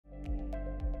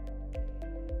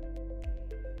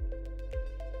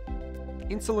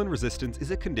Insulin resistance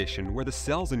is a condition where the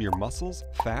cells in your muscles,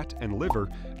 fat, and liver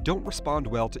don't respond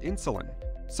well to insulin,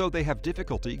 so they have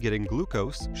difficulty getting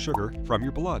glucose, sugar, from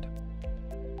your blood.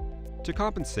 To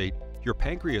compensate, your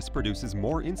pancreas produces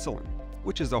more insulin,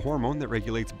 which is a hormone that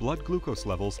regulates blood glucose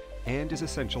levels and is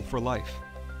essential for life.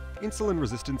 Insulin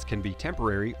resistance can be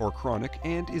temporary or chronic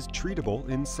and is treatable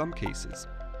in some cases.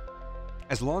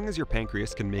 As long as your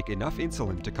pancreas can make enough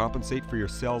insulin to compensate for your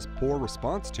cell's poor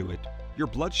response to it, your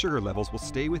blood sugar levels will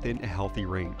stay within a healthy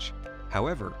range.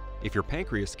 However, if your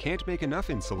pancreas can't make enough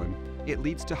insulin, it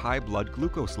leads to high blood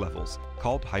glucose levels,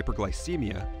 called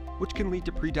hyperglycemia, which can lead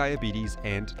to prediabetes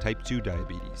and type 2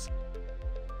 diabetes.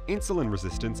 Insulin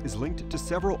resistance is linked to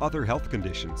several other health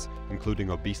conditions,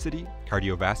 including obesity,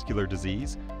 cardiovascular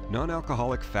disease,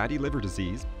 non-alcoholic fatty liver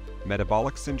disease,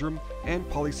 metabolic syndrome, and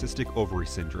polycystic ovary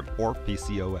syndrome, or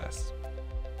PCOS.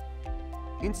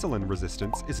 Insulin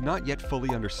resistance is not yet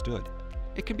fully understood.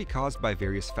 It can be caused by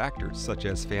various factors such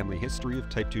as family history of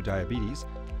type 2 diabetes,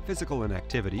 physical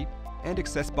inactivity, and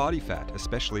excess body fat,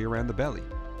 especially around the belly.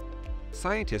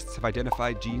 Scientists have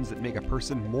identified genes that make a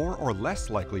person more or less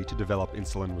likely to develop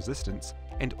insulin resistance,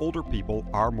 and older people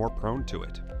are more prone to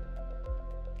it.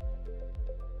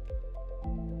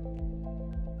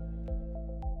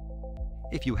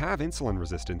 If you have insulin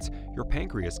resistance, your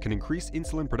pancreas can increase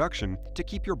insulin production to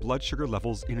keep your blood sugar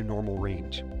levels in a normal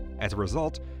range. As a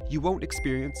result, you won't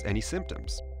experience any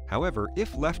symptoms. However,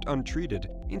 if left untreated,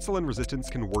 insulin resistance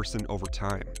can worsen over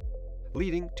time,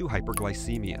 leading to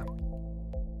hyperglycemia.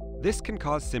 This can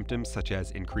cause symptoms such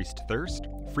as increased thirst,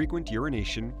 frequent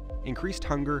urination, increased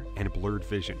hunger, and blurred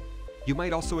vision. You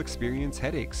might also experience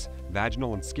headaches,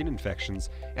 vaginal and skin infections,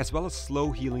 as well as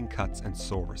slow-healing cuts and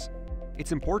sores.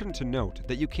 It's important to note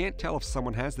that you can't tell if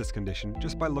someone has this condition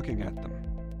just by looking at them.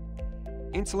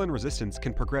 Insulin resistance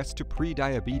can progress to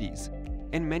prediabetes.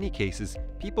 In many cases,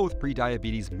 people with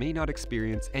prediabetes may not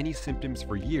experience any symptoms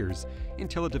for years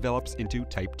until it develops into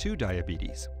type 2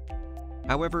 diabetes.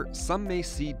 However, some may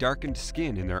see darkened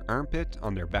skin in their armpit,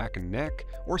 on their back and neck,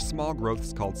 or small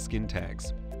growths called skin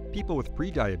tags. People with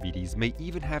prediabetes may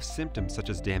even have symptoms such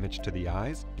as damage to the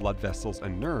eyes, blood vessels,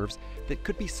 and nerves that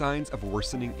could be signs of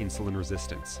worsening insulin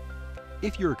resistance.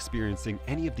 If you're experiencing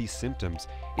any of these symptoms,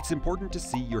 it's important to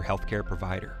see your healthcare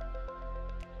provider.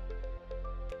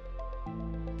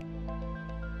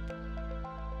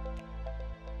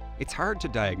 It's hard to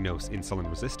diagnose insulin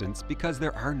resistance because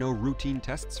there are no routine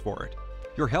tests for it.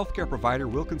 Your healthcare provider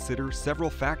will consider several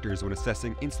factors when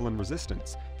assessing insulin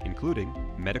resistance, including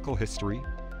medical history,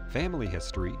 family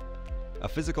history, a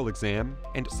physical exam,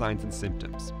 and signs and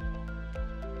symptoms.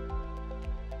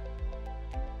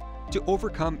 To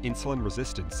overcome insulin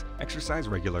resistance, exercise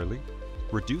regularly,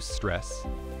 reduce stress,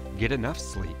 get enough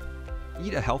sleep,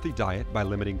 eat a healthy diet by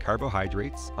limiting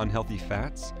carbohydrates, unhealthy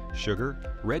fats,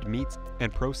 sugar, red meats,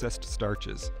 and processed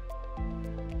starches.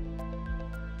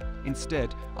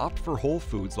 Instead, opt for whole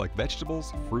foods like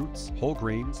vegetables, fruits, whole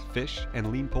grains, fish, and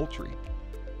lean poultry.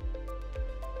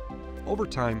 Over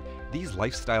time, these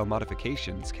lifestyle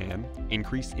modifications can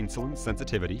increase insulin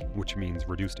sensitivity, which means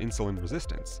reduced insulin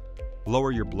resistance,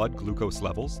 lower your blood glucose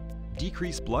levels,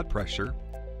 decrease blood pressure,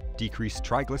 decrease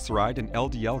triglyceride and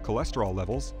LDL cholesterol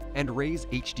levels, and raise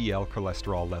HDL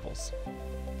cholesterol levels.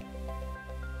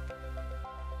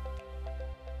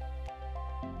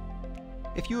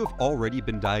 If you have already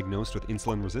been diagnosed with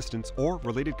insulin resistance or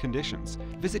related conditions,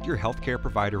 visit your healthcare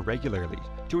provider regularly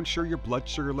to ensure your blood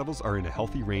sugar levels are in a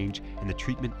healthy range and the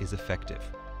treatment is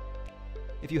effective.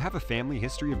 If you have a family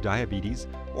history of diabetes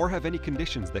or have any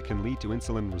conditions that can lead to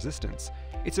insulin resistance,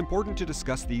 it's important to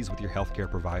discuss these with your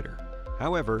healthcare provider.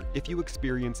 However, if you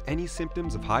experience any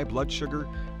symptoms of high blood sugar,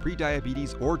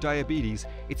 prediabetes, or diabetes,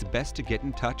 it's best to get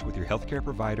in touch with your healthcare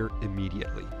provider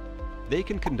immediately. They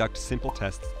can conduct simple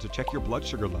tests to check your blood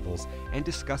sugar levels and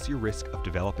discuss your risk of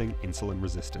developing insulin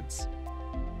resistance.